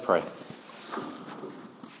pray.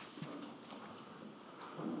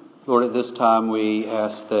 Lord, at this time we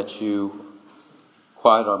ask that you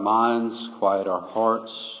quiet our minds, quiet our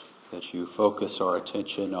hearts, that you focus our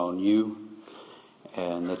attention on you,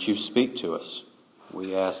 and that you speak to us.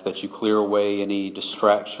 We ask that you clear away any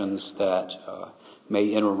distractions that may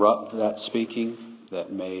interrupt that speaking,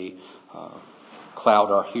 that may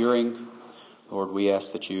cloud our hearing. Lord, we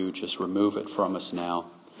ask that you just remove it from us now.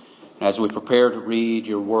 As we prepare to read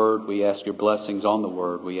your word, we ask your blessings on the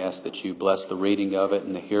word. We ask that you bless the reading of it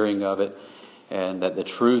and the hearing of it, and that the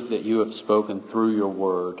truth that you have spoken through your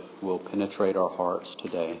word will penetrate our hearts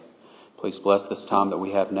today. Please bless this time that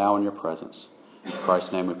we have now in your presence. In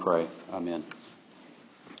Christ's name we pray. Amen.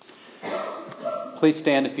 Please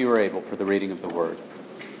stand if you are able for the reading of the word.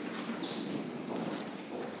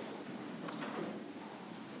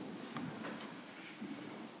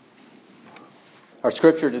 Our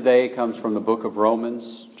scripture today comes from the book of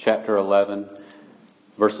Romans, chapter 11,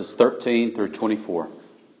 verses 13 through 24.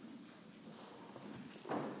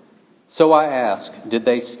 So I ask, did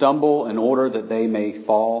they stumble in order that they may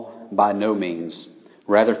fall? By no means.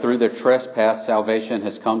 Rather, through their trespass, salvation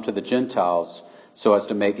has come to the Gentiles, so as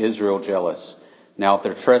to make Israel jealous. Now, if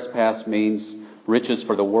their trespass means riches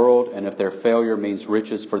for the world, and if their failure means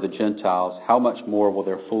riches for the Gentiles, how much more will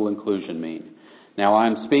their full inclusion mean? Now I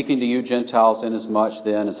am speaking to you Gentiles inasmuch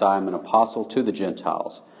then as I am an apostle to the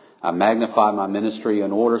Gentiles. I magnify my ministry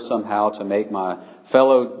in order somehow to make my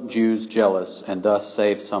fellow Jews jealous and thus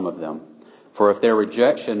save some of them. For if their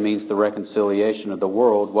rejection means the reconciliation of the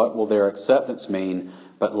world, what will their acceptance mean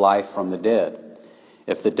but life from the dead?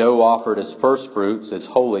 If the dough offered as first fruits is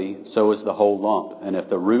holy, so is the whole lump. And if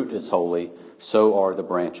the root is holy, so are the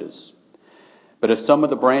branches. But if some of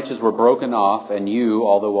the branches were broken off, and you,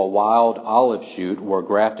 although a wild olive shoot, were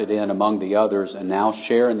grafted in among the others, and now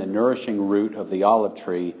share in the nourishing root of the olive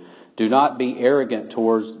tree, do not be arrogant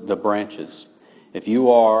towards the branches. If you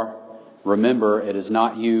are, remember, it is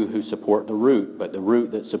not you who support the root, but the root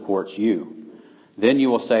that supports you. Then you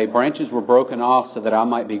will say, branches were broken off so that I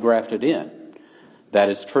might be grafted in. That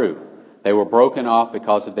is true. They were broken off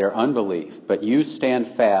because of their unbelief, but you stand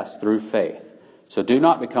fast through faith. So do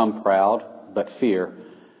not become proud, but fear.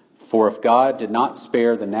 For if God did not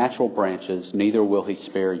spare the natural branches, neither will he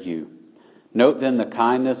spare you. Note then the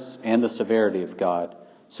kindness and the severity of God.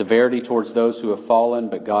 Severity towards those who have fallen,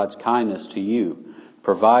 but God's kindness to you,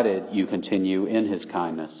 provided you continue in his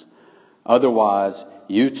kindness. Otherwise,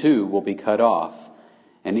 you too will be cut off.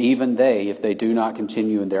 And even they, if they do not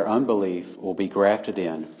continue in their unbelief, will be grafted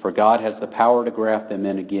in. For God has the power to graft them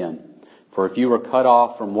in again. For if you were cut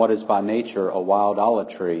off from what is by nature a wild olive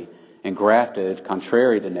tree, and grafted,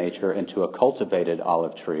 contrary to nature, into a cultivated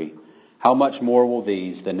olive tree, how much more will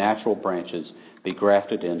these, the natural branches, be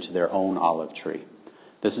grafted into their own olive tree?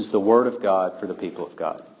 This is the word of God for the people of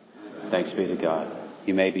God. Thanks be to God.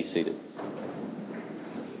 You may be seated.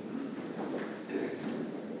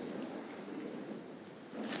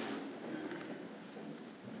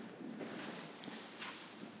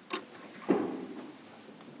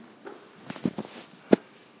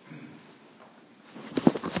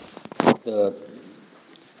 The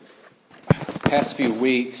past few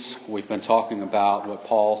weeks, we've been talking about what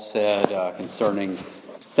Paul said concerning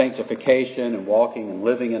sanctification and walking and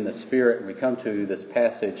living in the Spirit. And we come to this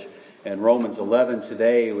passage in Romans 11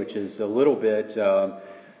 today, which is a little bit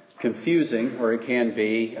confusing, or it can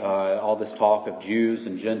be, all this talk of Jews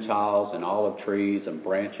and Gentiles and olive trees and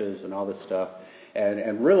branches and all this stuff.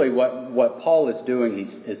 And really what Paul is doing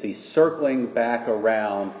is he's circling back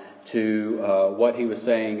around to what he was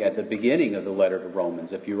saying at the beginning of the letter to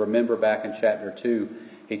Romans. If you remember back in chapter 2,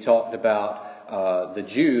 he talked about the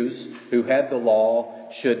Jews who had the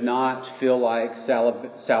law should not feel like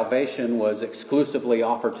salvation was exclusively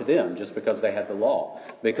offered to them just because they had the law.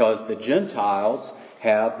 Because the Gentiles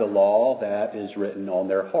have the law that is written on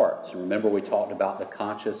their hearts. And remember, we talked about the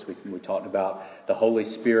conscience. We talked about the Holy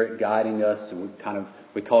Spirit guiding us. And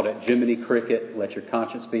we called it Jiminy Cricket, let your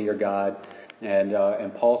conscience be your guide.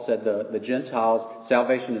 And Paul said the Gentiles,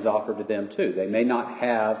 salvation is offered to them too. They may not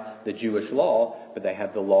have the Jewish law, but they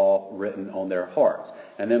have the law written on their hearts.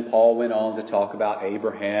 And then Paul went on to talk about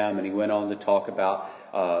Abraham, and he went on to talk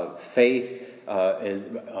about faith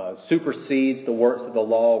supersedes the works of the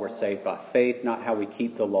law. We're saved by faith, not how we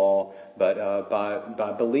keep the law, but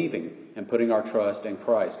by believing and putting our trust in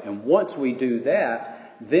Christ. And once we do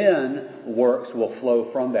that, then works will flow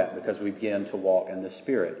from that because we begin to walk in the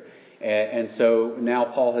Spirit. And so now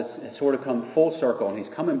Paul has sort of come full circle, and he's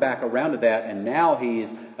coming back around to that, and now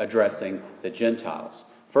he's addressing the Gentiles.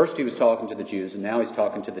 First he was talking to the Jews, and now he's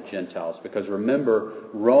talking to the Gentiles. Because remember,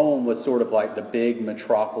 Rome was sort of like the big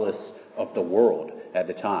metropolis of the world at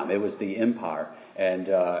the time. It was the empire.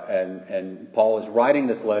 And Paul is writing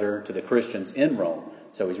this letter to the Christians in Rome.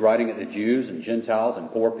 So he's writing it to Jews and Gentiles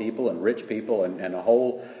and poor people and rich people and a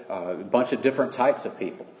whole bunch of different types of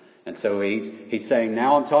people. And so he's saying,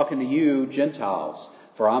 now I'm talking to you, Gentiles,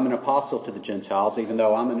 for I'm an apostle to the Gentiles, even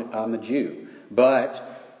though I'm a Jew. But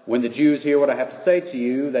when the Jews hear what I have to say to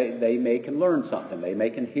you, they may can learn something. They may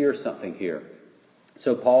can hear something here.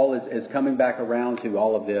 So Paul is coming back around to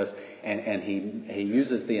all of this, and he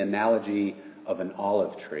uses the analogy of an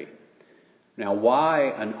olive tree. Now,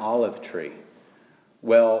 why an olive tree?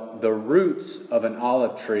 Well, the roots of an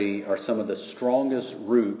olive tree are some of the strongest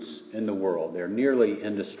roots in the world. They're nearly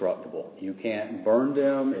indestructible. You can't burn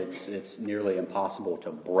them. It's nearly impossible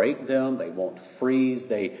to break them. They won't freeze.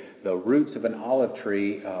 The roots of an olive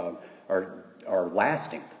tree are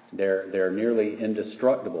lasting. They're nearly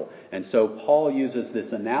indestructible. And so Paul uses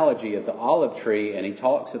this analogy of the olive tree, and he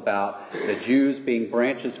talks about the Jews being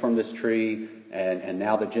branches from this tree, and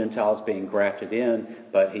now the Gentiles being grafted in.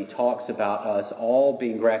 But he talks about us all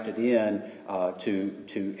being grafted in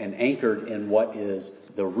to and anchored in what is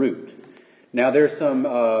the root. Now there's some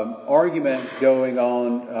argument going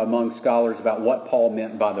on among scholars about what Paul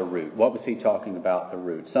meant by the root. What was he talking about, the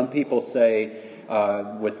root? Some people say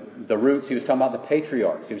with the roots, he was talking about the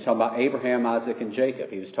patriarchs. He was talking about Abraham, Isaac, and Jacob.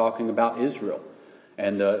 He was talking about Israel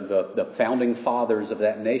and the founding fathers of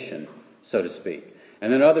that nation, so to speak.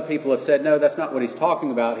 And then other people have said, no, that's not what he's talking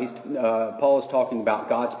about. Paul is talking about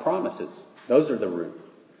God's promises. Those are the root.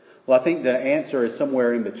 Well, I think the answer is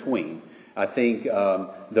somewhere in between. I think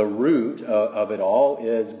the root of it all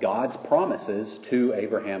is God's promises to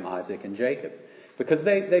Abraham, Isaac, and Jacob. Because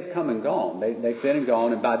they've come and gone. They've been and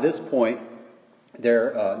gone. And by this point,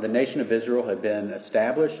 the nation of Israel had been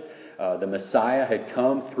established. The Messiah had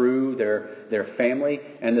come through their family.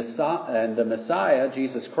 And the Messiah,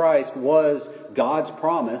 Jesus Christ, was God's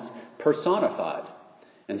promise personified.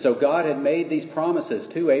 And so God had made these promises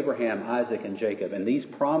to Abraham, Isaac, and Jacob. And these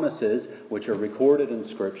promises, which are recorded in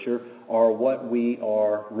Scripture, are what we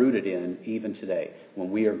are rooted in even today. When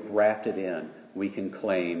we are grafted in, we can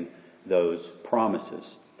claim those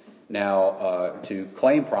promises. Now, to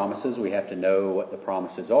claim promises, we have to know what the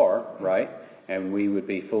promises are, right? And we would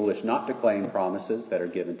be foolish not to claim promises that are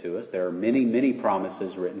given to us. There are many, many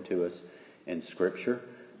promises written to us in Scripture,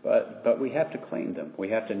 but we have to claim them. We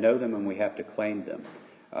have to know them, and we have to claim them.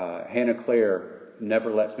 Hannah Claire never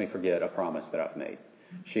lets me forget a promise that I've made.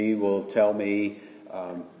 She will tell me,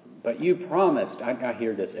 but you promised. I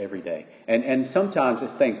hear this every day. And sometimes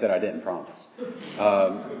it's things that I didn't promise.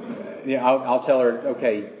 I'll tell her,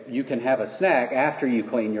 okay, you can have a snack after you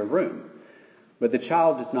clean your room. But the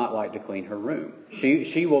child does not like to clean her room.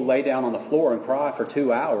 She will lay down on the floor and cry for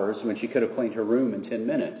 2 hours when she could have cleaned her room in 10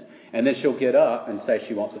 minutes. And then she'll get up and say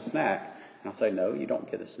she wants a snack. And I'll say, no, you don't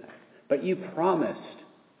get a snack. But you promised.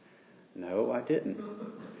 No, I didn't.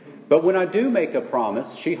 But when I do make a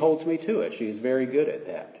promise, she holds me to it. She's very good at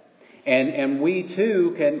that. And we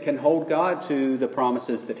too can hold God to the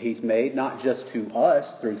promises that He's made, not just to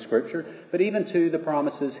us through Scripture, but even to the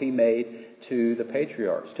promises He made to the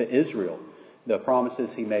patriarchs, to Israel. The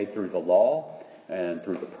promises He made through the law and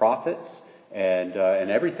through the prophets and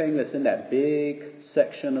everything that's in that big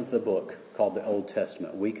section of the book called the Old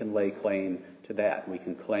Testament. We can lay claim to that. We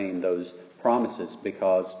can claim those promises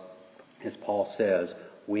because, as Paul says,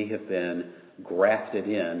 we have been grafted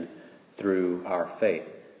in through our faith.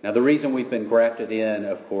 Now, the reason we've been grafted in,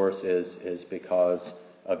 of course, is because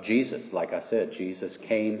of Jesus. Like I said, Jesus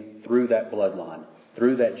came through that bloodline,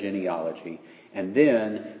 through that genealogy, and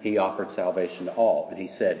then He offered salvation to all. And He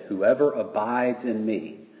said, whoever abides in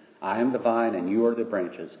me, I am the vine and you are the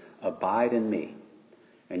branches, abide in me,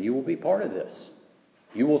 and you will be part of this.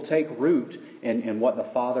 You will take root in what the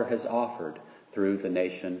Father has offered through the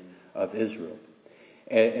nation of Israel.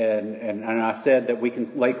 And I said that we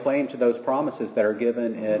can lay claim to those promises that are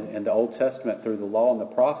given in the Old Testament through the law and the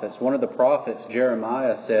prophets. One of the prophets,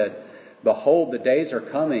 Jeremiah, said, behold, the days are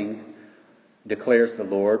coming, declares the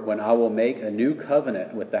Lord, when I will make a new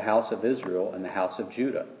covenant with the house of Israel and the house of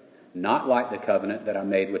Judah, not like the covenant that I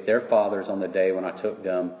made with their fathers on the day when I took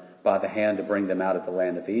them by the hand to bring them out of the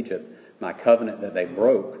land of Egypt, my covenant that they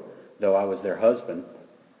broke, though I was their husband.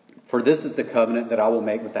 For this is the covenant that I will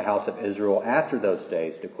make with the house of Israel after those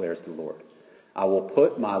days, declares the Lord. I will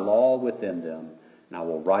put my law within them, and I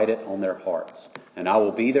will write it on their hearts. And I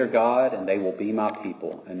will be their God, and they will be my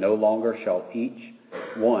people. And no longer shall each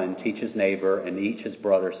one teach his neighbor and each his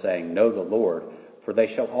brother, saying, know the Lord, for they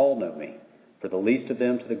shall all know me, For the least of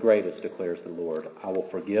them to the greatest, declares the Lord. I will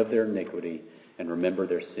forgive their iniquity and remember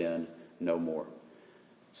their sin no more.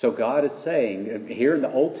 So God is saying here in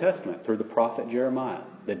the Old Testament through the prophet Jeremiah,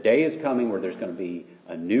 the day is coming where there's going to be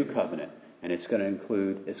a new covenant, and it's going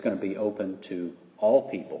to be open to all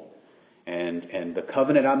people. And the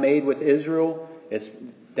covenant I made with Israel,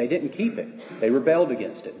 they didn't keep it. They rebelled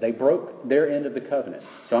against it. They broke their end of the covenant.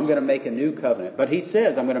 So I'm going to make a new covenant. But he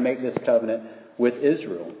says I'm going to make this covenant with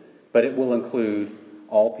Israel, but it will include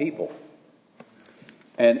all people.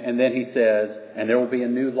 And then he says, and there will be a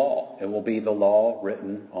new law. It will be the law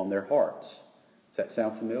written on their hearts. Does that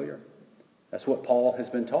sound familiar? That's what Paul has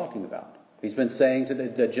been talking about. He's been saying to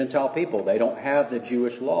the Gentile people, they don't have the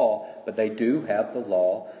Jewish law, but they do have the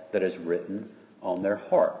law that is written on their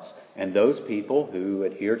hearts. And those people who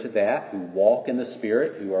adhere to that, who walk in the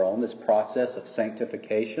Spirit, who are on this process of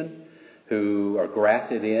sanctification, who are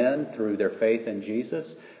grafted in through their faith in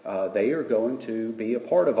Jesus, they are going to be a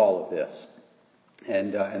part of all of this.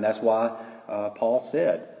 And that's why Paul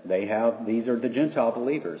said these are the Gentile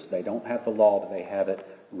believers. They don't have the law, but they have it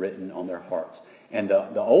written on their hearts. And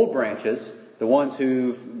the old branches, the ones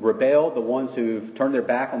who've rebelled, the ones who've turned their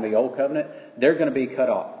back on the old covenant, they're going to be cut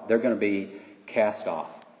off. They're going to be cast off.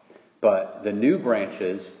 But the new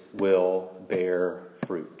branches will bear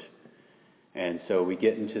fruit. And so we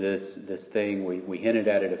get into this thing. We hinted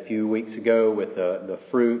at it a few weeks ago with the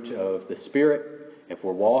fruit of the Spirit. If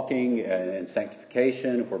we're walking in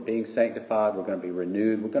sanctification, if we're being sanctified, we're going to be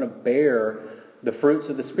renewed. We're going to bear the fruits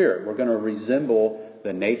of the Spirit. We're going to resemble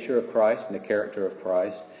the nature of Christ and the character of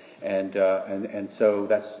Christ. And so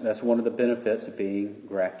that's one of the benefits of being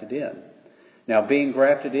grafted in. Now, being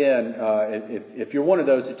grafted in, if you're one of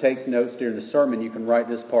those who takes notes during the sermon, you can write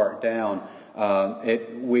this part down.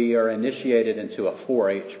 We are initiated into a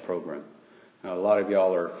 4-H program. Now, a lot of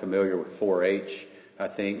y'all are familiar with 4-H, I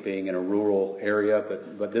think, being in a rural area,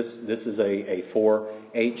 but this is a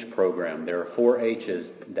 4-H program. There are 4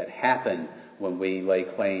 H's that happen when we lay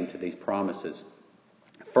claim to these promises.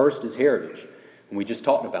 First is heritage. And we just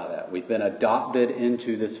talked about that. We've been adopted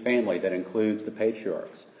into this family that includes the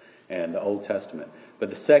patriarchs and the Old Testament. But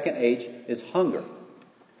the second H is hunger.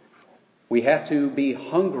 We have to be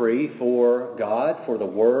hungry for God, for the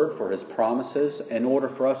Word, for His promises, in order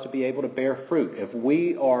for us to be able to bear fruit. If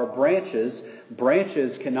we are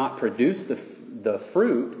branches cannot produce the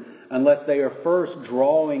fruit unless they are first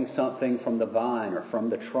drawing something from the vine or from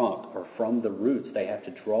the trunk or from the roots. They have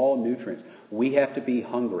to draw nutrients. We have to be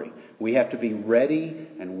hungry. We have to be ready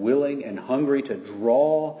and willing and hungry to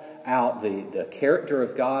draw out the character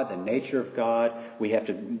of God, the nature of God. We have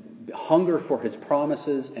to hunger for His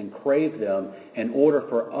promises and crave them in order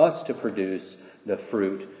for us to produce the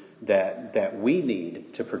fruit that we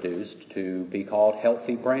need to produce to be called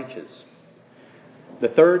healthy branches. The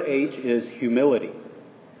third H is humility.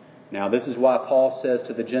 Now, this is why Paul says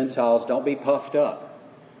to the Gentiles, don't be puffed up.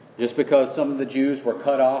 Just because some of the Jews were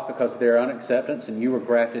cut off because of their unacceptance and you were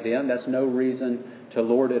grafted in, that's no reason to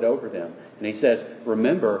lord it over them. And he says,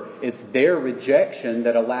 remember, it's their rejection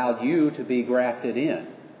that allowed you to be grafted in.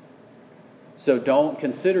 So don't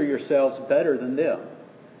consider yourselves better than them.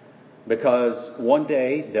 Because one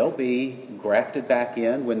day they'll be grafted back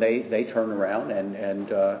in when they turn around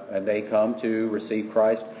and they come to receive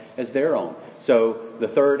Christ as their own. So the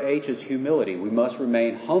third H is humility. We must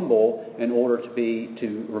remain humble in order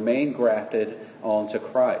to remain grafted onto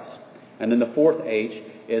Christ. And then the fourth H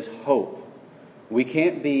is hope. We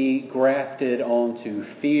can't be grafted onto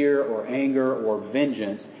fear or anger or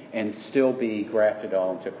vengeance and still be grafted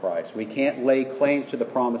onto Christ. We can't lay claim to the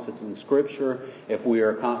promises in Scripture if we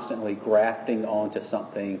are constantly grafting onto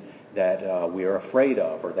something that we are afraid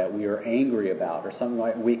of or that we are angry about or something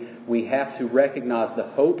like that. We have to recognize the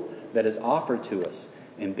hope that is offered to us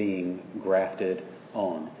in being grafted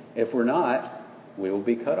on. If we're not, we will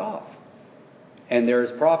be cut off. And there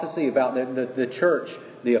is prophecy about the church,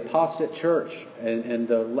 the apostate church in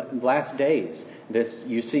the last days.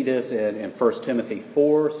 You see this in 1 Timothy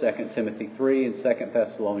 4, 2 Timothy 3, and 2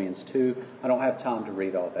 Thessalonians 2. I don't have time to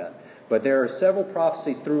read all that. But there are several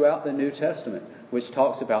prophecies throughout the New Testament which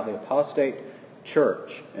talks about the apostate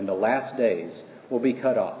church in the last days will be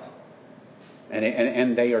cut off.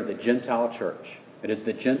 And they are the Gentile church. It is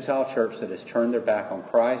the Gentile church that has turned their back on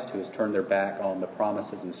Christ, who has turned their back on the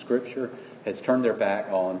promises in Scripture, has turned their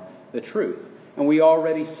back on the truth. And we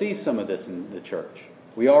already see some of this in the church.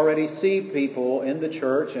 We already see people in the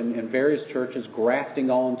church and in various churches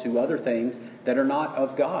grafting on to other things that are not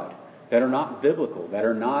of God, that are not biblical, that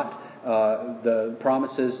are not the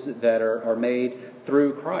promises that are made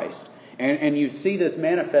through Christ. And you see this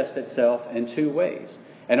manifest itself in two ways.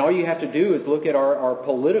 And all you have to do is look at our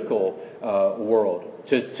political world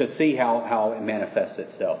to see how it manifests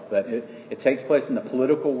itself. But it takes place in the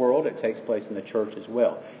political world. It takes place in the church as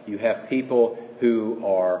well. You have people who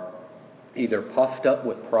are either puffed up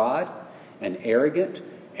with pride and arrogant,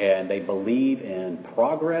 and they believe in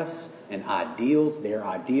progress and their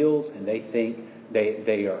ideals, and they think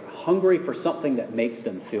they are hungry for something that makes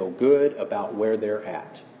them feel good about where they're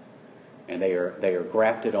at. And they are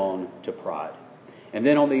grafted on to pride. And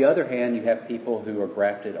then on the other hand, you have people who are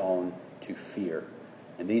grafted on to fear.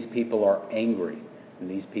 And these people are angry. And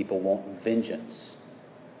these people want vengeance.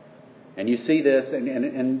 And you see this,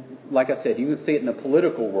 and like I said, you can see it in the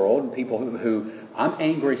political world, and people who I'm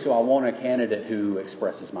angry, so I want a candidate who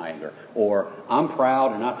expresses my anger. Or I'm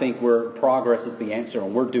proud, and I think progress is the answer,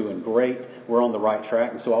 and we're doing great, we're on the right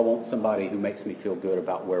track, and so I want somebody who makes me feel good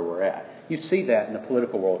about where we're at. You see that in the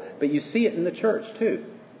political world, but you see it in the church too.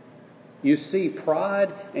 You see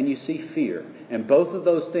pride and you see fear, and both of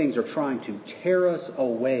those things are trying to tear us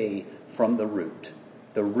away from the root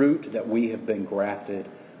that we have been grafted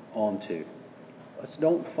onto. Let's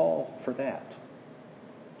don't fall for that.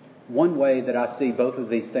 One way that I see both of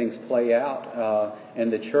these things play out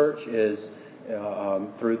in the church is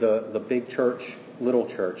through the big church, little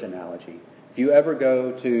church analogy. If you ever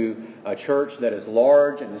go to a church that is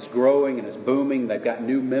large and is growing and is booming, they've got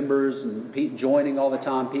new members and joining all the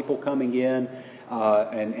time, people coming in,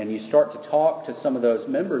 and you start to talk to some of those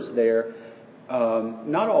members there,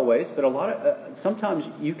 not always, but sometimes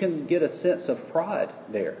you can get a sense of pride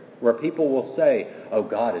there, where people will say, "Oh,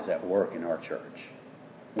 God is at work in our church.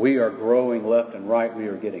 We are growing left and right. We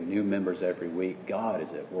are getting new members every week. God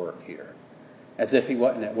is at work here." As if He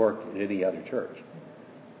wasn't at work in any other church.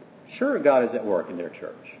 Sure, God is at work in their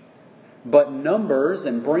church. But numbers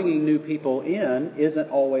and bringing new people in isn't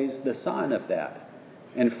always the sign of that.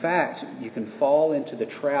 In fact, you can fall into the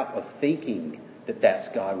trap of thinking that that's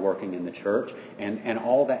God working in the church, and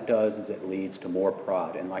all that does is it leads to more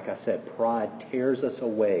pride. And like I said, pride tears us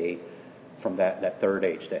away from that third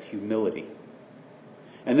H, that humility.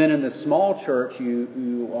 And then in the small church,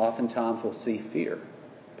 you oftentimes will see fear.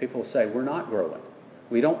 People will say, "We're not growing.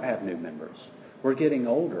 We don't have new members. We're getting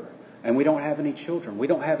older. And we don't have any children. We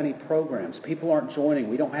don't have any programs. People aren't joining.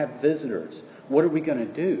 We don't have visitors. What are we going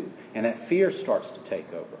to do?" And that fear starts to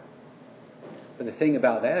take over. But the thing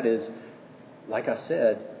about that is, like I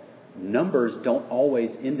said, numbers don't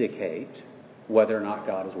always indicate whether or not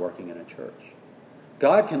God is working in a church.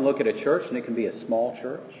 God can look at a church, and it can be a small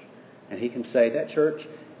church, and He can say, "That church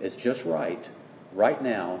is just right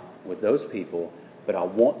now with those people, but I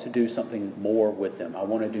want to do something more with them. I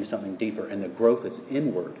want to do something deeper." And the growth is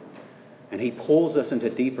inward. And He pulls us into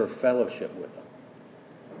deeper fellowship with them.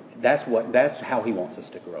 That's how He wants us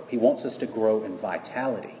to grow. He wants us to grow in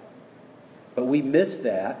vitality. But we miss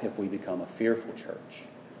that if we become a fearful church.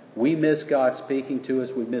 We miss God speaking to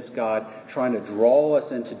us. We miss God trying to draw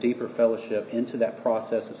us into deeper fellowship, into that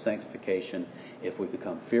process of sanctification, if we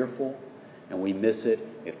become fearful. And we miss it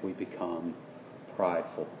if we become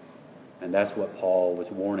prideful. And that's what Paul was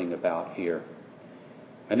warning about here.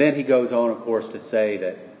 And then he goes on, of course, to say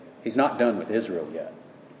that He's not done with Israel yet.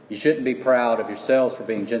 You shouldn't be proud of yourselves for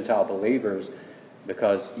being Gentile believers,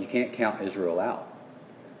 because you can't count Israel out.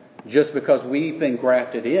 Just because we've been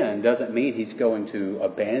grafted in doesn't mean He's going to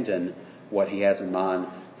abandon what He has in mind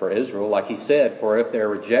for Israel. Like He said, "For if their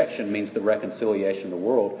rejection means the reconciliation of the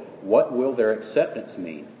world, what will their acceptance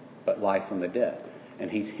mean but life from the dead?"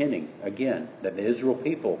 And He's hinting again that the Israel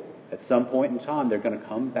people, at some point in time, they're going to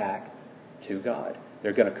come back to God.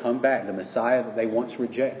 They're going to come back. The Messiah that they once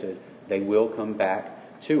rejected, they will come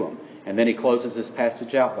back to Him. And then he closes this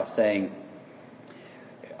passage out by saying,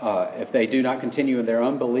 if they do not continue in their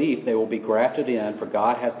unbelief, they will be grafted in, for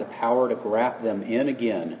God has the power to graft them in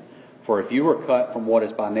again. For if you were cut from what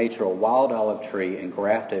is by nature a wild olive tree and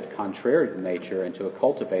grafted contrary to nature into a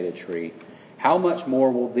cultivated tree, how much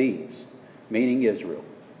more will these, meaning Israel,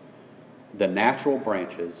 the natural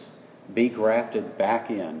branches, be grafted back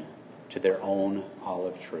in to their own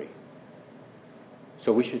olive tree?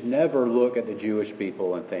 So we should never look at the Jewish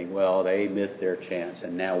people and think, well, they missed their chance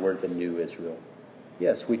and now we're the new Israel.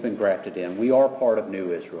 Yes, we've been grafted in. We are part of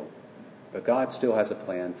new Israel. But God still has a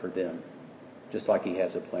plan for them, just like He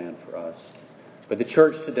has a plan for us. But the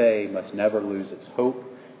church today must never lose its hope,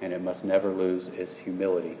 and it must never lose its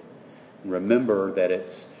humility. Remember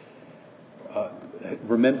that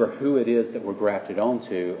remember who it is that we're grafted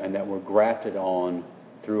onto, and that we're grafted on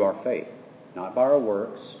through our faith. Not by our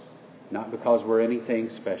works, not because we're anything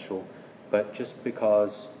special, but just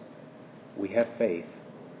because we have faith.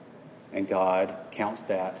 And God counts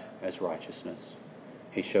that as righteousness.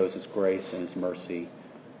 He shows His grace and His mercy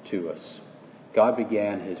to us. God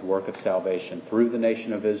began his work of salvation through the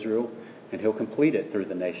nation of Israel, and he'll complete it through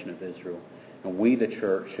the nation of Israel. And we, the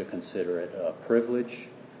church, should consider it a privilege,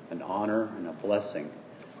 an honor, and a blessing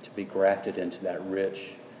to be grafted into that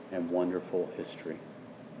rich and wonderful history.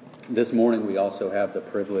 This morning we also have the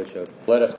privilege of, let us